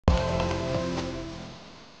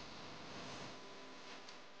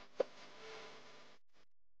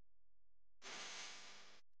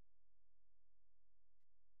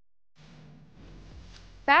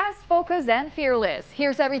focused and fearless.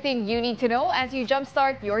 Here's everything you need to know as you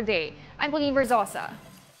jumpstart your day. I'm Willie Revillame.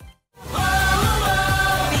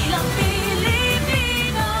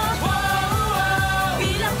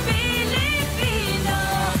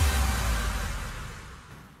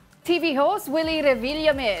 TV host Willie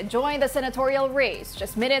Revillame joined the senatorial race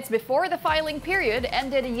just minutes before the filing period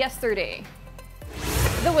ended yesterday.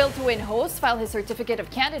 The Will to Win host filed his certificate of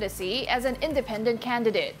candidacy as an independent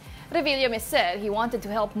candidate. Revillame said he wanted to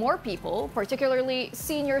help more people, particularly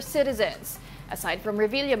senior citizens. Aside from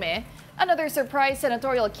Revillame, another surprise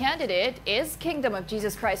senatorial candidate is Kingdom of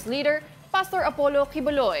Jesus Christ leader Pastor Apollo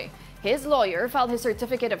Quiboloy. His lawyer filed his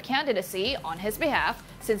certificate of candidacy on his behalf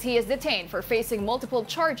since he is detained for facing multiple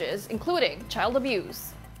charges, including child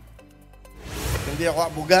abuse. Hindi ako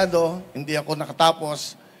abogado, hindi ako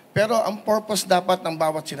nakatapos, pero ang purpose dapat ng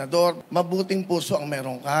bawat senador, mabuting puso ang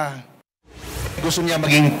meron ka. Gusto niya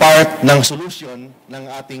maging part ng solusyon ng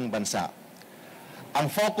ating bansa. Ang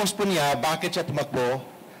focus po niya, bakit siya tumakbo?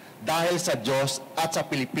 Dahil sa Diyos at sa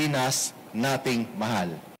Pilipinas nating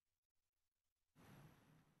mahal.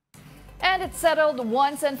 And it's settled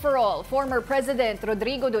once and for all. Former President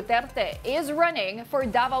Rodrigo Duterte is running for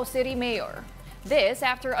Davao City mayor. This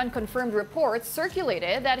after unconfirmed reports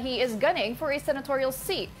circulated that he is gunning for a senatorial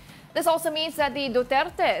seat. This also means that the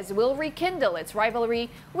Dutertes will rekindle its rivalry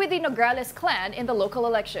with the Nograles clan in the local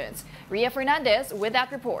elections. Ria Fernandez with that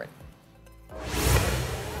report.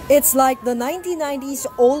 It's like the 1990s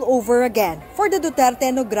all over again for the Duterte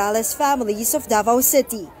and Nograles families of Davao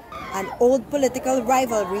City. An old political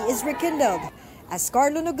rivalry is rekindled as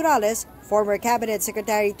Carlo Nograles, former cabinet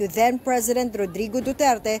secretary to then-President Rodrigo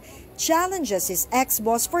Duterte, challenges his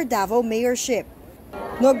ex-boss for Davao mayorship.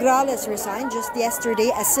 Nograles resigned just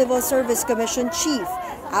yesterday as Civil Service Commission chief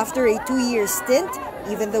after a 2-year stint,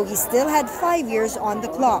 even though he still had 5 years on the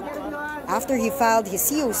clock. After he filed his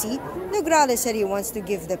COC, Nograles said he wants to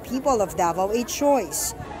give the people of Davao a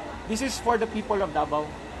choice. This is for the people of Davao.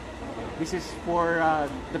 This is for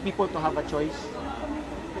the people to have a choice.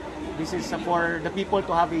 This is for the people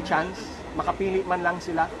to have a chance. Makapili man lang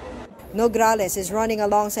sila. Nograles is running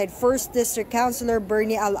alongside 1st District Councilor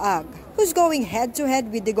Bernie Alag, who's going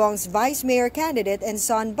head-to-head with Digong's vice mayor candidate and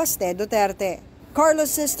son Baste Duterte.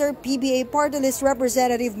 Carlos' sister, PBA party list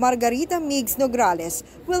representative Margarita Migs Nograles,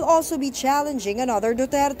 will also be challenging another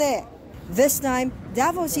Duterte. This time,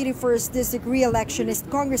 Davao City 1st District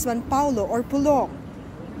re-electionist Congressman Paulo Orpulong.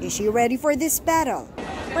 Is she ready for this battle?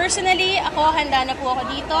 Personally, ako handa na po ako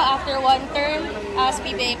dito. After one term as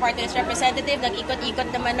PBA party list representative, nag-ikot-ikot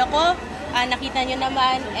naman ako. Nakita nyo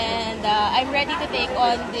naman, and I'm ready to take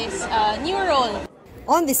on this new role.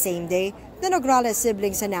 On the same day, the Nograles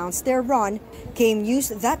siblings announced their run. Came news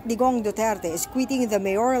that Digong Duterte is quitting the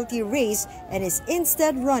mayoralty race and is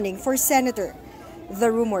instead running for senator. The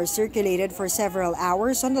rumor circulated for several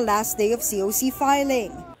hours on the last day of COC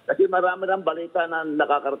filing. Kasi marami ng balita na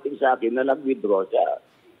nakakarating sa akin na nag-withdraw siya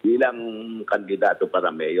bilang kandidato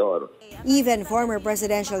para mayor. Even former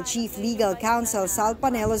Presidential Chief Legal Counsel Sal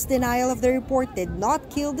Panelo's denial of the report did not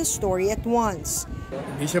kill the story at once.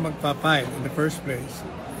 Hindi siya magpapayag in the first place.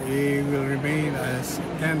 He will remain as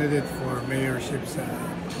candidate for mayorship sa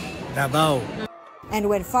Davao. And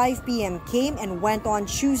when 5 p.m. came and went on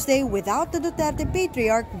Tuesday without the Duterte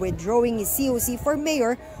patriarch withdrawing his COC for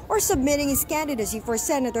mayor or submitting his candidacy for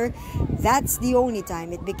senator, that's the only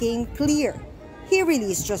time it became clear. He really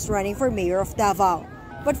is just running for mayor of Davao.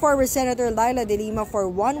 But former Senator Laila de Lima for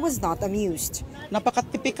one was not amused.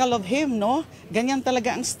 Napaka-typical of him, no? Ganyan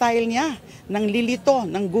talaga ang style niya. Nang lilito,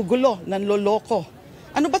 nang gugulo, nang loloko.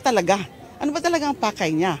 Ano ba talaga? Ano ba talaga ang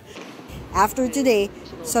pakay niya? After today,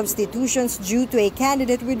 substitutions due to a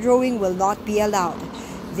candidate withdrawing will not be allowed.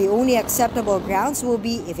 The only acceptable grounds will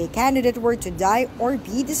be if a candidate were to die or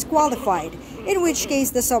be disqualified, in which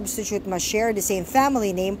case the substitute must share the same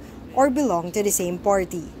family name or belong to the same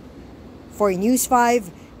party. For News 5,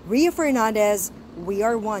 Ria Fernandez, We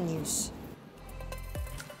Are One News.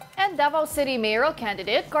 And Davao City mayoral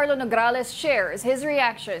candidate Carlo Nograles shares his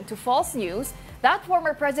reaction to false news that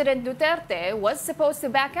former President Duterte was supposed to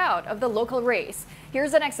back out of the local race.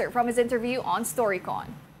 Here's an excerpt from his interview on StoryCon.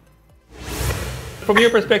 From your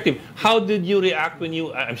perspective, how did you react when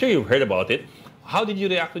I'm sure you've heard about it. How did you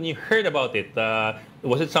react when you heard about it?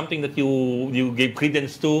 Was it something that you gave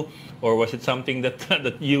credence to, or was it something that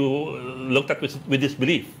that you looked at with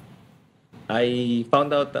disbelief? I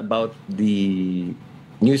found out about the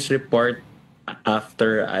news report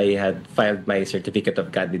after I had filed my certificate of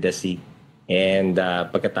candidacy. And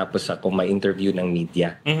pagkatapos ako ma-interview ng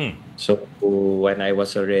media. Mm-hmm. So when I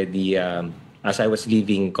was already, as I was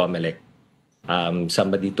leaving COMELEC,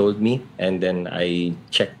 Somebody told me, and then I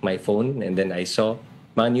checked my phone, and then I saw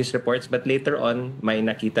mga news reports. But later on, may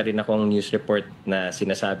nakita rin akong news report na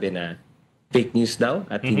sinasabi na fake news daw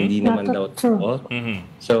at hindi naman daw totoo.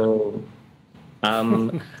 So,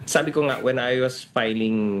 sabi ko nga, when I was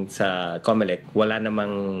filing sa COMELEC, wala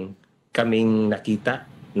namang kaming nakita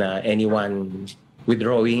na anyone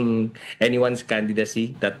withdrawing anyone's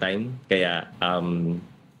candidacy that time. Kaya,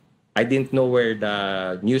 I didn't know where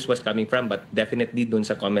the news was coming from, but definitely dun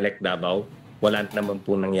sa COMELEC Davao, wala naman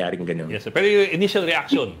po nangyaring ganun. Yes, pero yung initial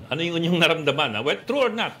reaction, ano yung inyong naramdaman? Well, true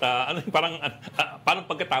or not? Ano yung parang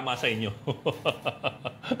pagkatama sa inyo?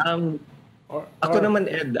 Ako naman,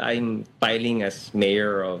 Ed, I'm filing as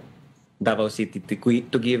mayor of Davao City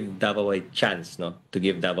to give Davao a chance, no? To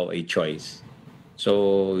give Davao a choice.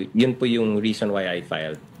 So, yun po yung reason why I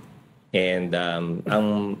filed. And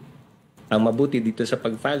ang mabuti dito sa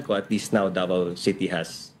pag-file ko, at least now Davao City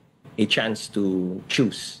has a chance to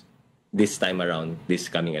choose this time around,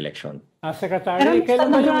 this coming election. Secretary,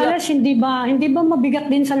 kailan Nograles, hindi ba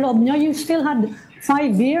mabigat din sa loob nyo? You still had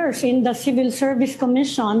 5 years in the Civil Service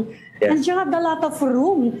Commission. Yes. And you have a lot of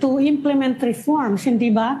room to implement reforms,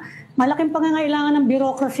 hindi ba? Malaking pangangailangan ng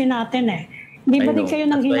bureaucracy natin eh. Hindi ba din kayo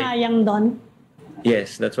nang hinayang doon?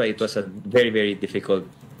 Yes, that's why it was a very, very difficult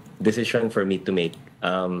decision for me to make.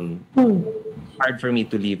 Hard for me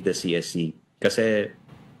to leave the CSC. Kasi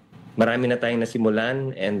marami na tayong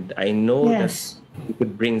nasimulan, and I know that we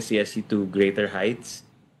could bring CSC to greater heights.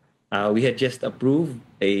 We had just approved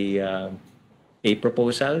a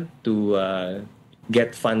proposal to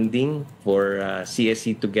get funding for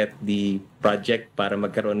CSC to get the project para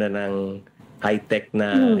magkaroon na ng high-tech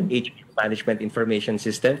na HR management information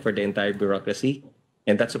system for the entire bureaucracy.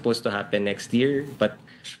 And that's supposed to happen next year. But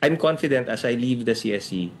I'm confident as I leave the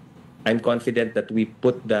CSC, I'm confident that we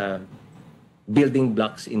put the building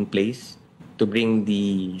blocks in place to bring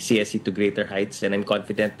the CSC to greater heights. And I'm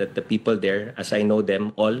confident that the people there, as I know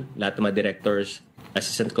them all, lahat ng mga directors,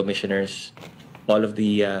 assistant commissioners, all of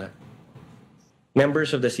the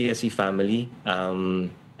members of the CSC family,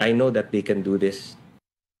 I know that they can do this.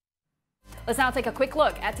 Let's now take a quick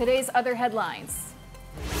look at today's other headlines.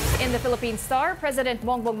 In the Philippine Star, President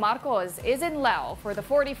Bongbong Marcos is in Laos for the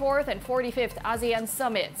 44th and 45th ASEAN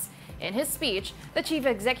summits. In his speech, the chief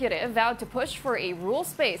executive vowed to push for a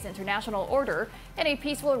rules-based international order and a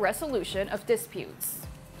peaceful resolution of disputes.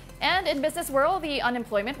 And in business world, the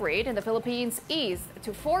unemployment rate in the Philippines eased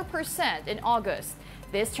to 4% in August.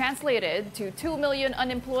 This translated to 2 million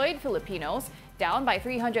unemployed Filipinos, down by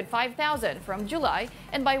 305,000 from July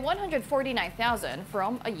and by 149,000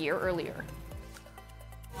 from a year earlier.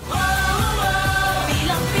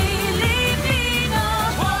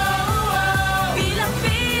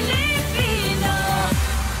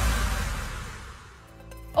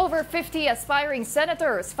 Over 50 aspiring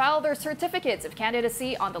senators filed their certificates of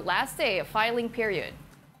candidacy on the last day of filing period.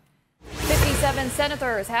 57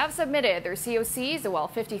 senators have submitted their COCs, while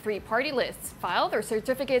 53 party lists filed their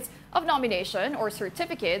certificates of nomination or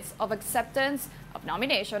certificates of acceptance of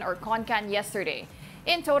nomination or CONCAN yesterday.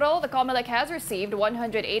 In total, the COMELEC has received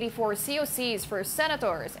 184 COCs for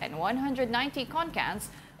senators and 190 CONCANs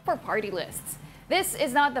for party lists. This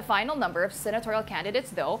is not the final number of senatorial candidates,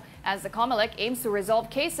 though, as the COMELEC aims to resolve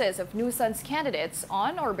cases of nuisance candidates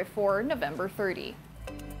on or before November 30.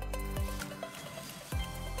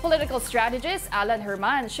 Political strategist Alan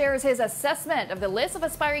Herman shares his assessment of the list of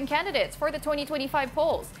aspiring candidates for the 2025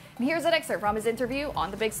 polls. And here's an excerpt from his interview on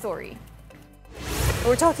The Big Story.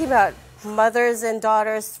 We're talking about mothers and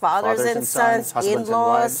daughters, fathers and sons,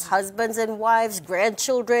 in-laws, husbands and wives,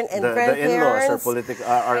 grandchildren and grandparents. The in-laws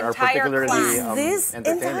are particularly this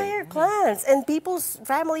entire clans and people's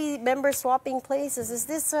family members swapping places. Is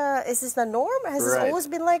this the norm? Has this always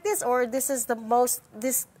been like this, or this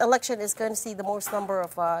election is going to see the most number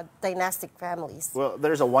of dynastic families? Well,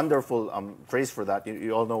 there's a wonderful phrase for that.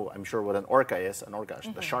 You all know, I'm sure, what an orca is. An orca,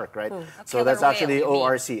 the shark, right? So that's actually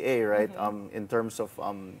ORCA, right?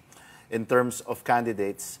 In terms of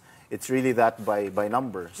candidates, it's really that by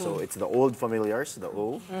number. So it's the old familiars, the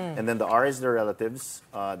O, and then the R is the relatives,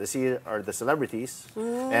 the C are the celebrities,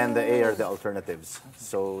 and the A are the alternatives.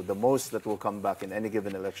 So the most that will come back in any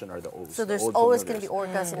given election are the O's. So there's always going to be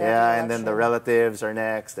orcas in every election. and then the relatives are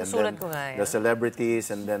next, and then the celebrities,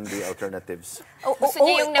 and then the alternatives. O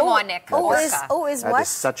is what? That is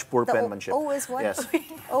such poor penmanship. O is what? Yes.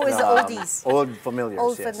 O is the oldies. Old familiars.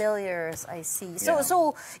 Old familiars, I see.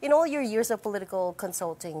 So in all your years of political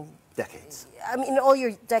consulting, decades. I mean, in all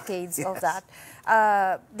your decades of that,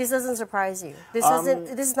 this doesn't surprise you. This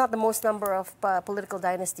is not the most number of political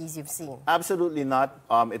dynasties you've seen. Absolutely not.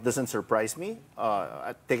 It doesn't surprise me.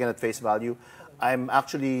 Taken at face value, I'm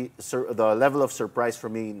actually the level of surprise for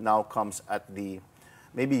me now comes at the.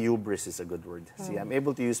 Maybe hubris is a good word. See, I'm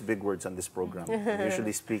able to use big words on this program. I'm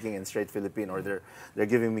usually speaking in straight Philippine, or they're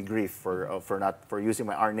giving me grief for using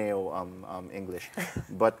my Arneo English.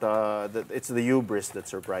 But it's the hubris that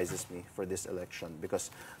surprises me for this election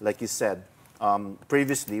because, like you said,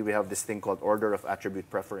 previously we have this thing called order of attribute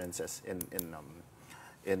preferences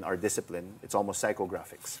in our discipline. It's almost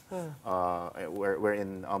psychographics,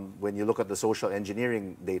 wherein when you look at the social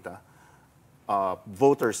engineering data,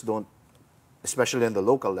 voters don't. Especially in the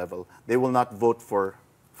local level, they will not vote for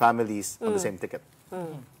families on the same ticket.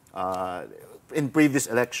 In previous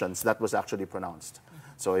elections, that was actually pronounced.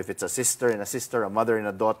 So if it's a sister and a sister, a mother and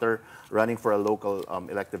a daughter running for a local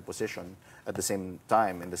elective position at the same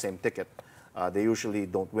time in the same ticket, they usually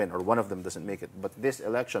don't win, or one of them doesn't make it. But these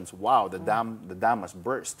elections, wow, the dam has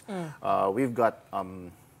burst. We've got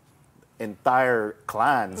entire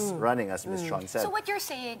clans running, as Ms. Sean said. So what you're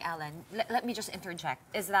saying, Alan, let me just interject,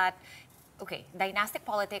 is that okay, dynastic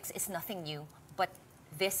politics is nothing new, but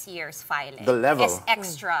this year's filing is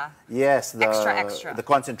extra. Yes, extra. The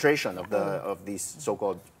concentration of these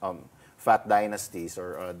so-called fat dynasties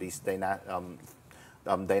or these dynastic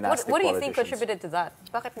What do you think contributed to that?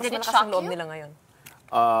 Bakit mas malakas ang loob nila ngayon?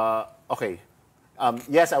 Okay.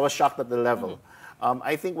 Yes, I was shocked at the level.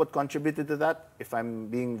 I think what contributed to that, if I'm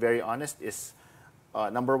being very honest, is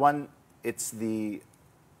number one, it's the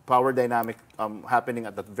power dynamic happening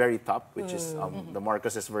at the very top, which is the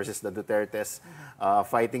Marcoses versus the Dutertes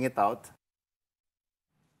fighting it out.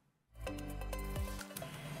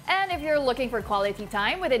 And if you're looking for quality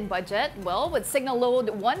time within budget, well, with Signal Load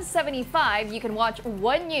 175, you can watch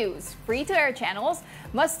One News, free-to-air channels,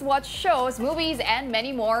 must-watch shows, movies, and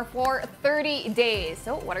many more for 30 days.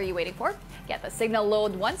 So what are you waiting for? Get the Signal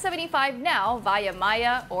Load 175 now via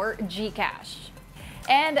Maya or GCash.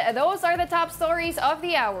 And those are the top stories of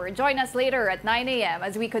the hour. Join us later at 9 a.m.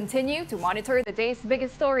 as we continue to monitor the day's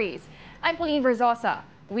biggest stories. I'm Pauline Verzosa.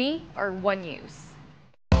 We are One News.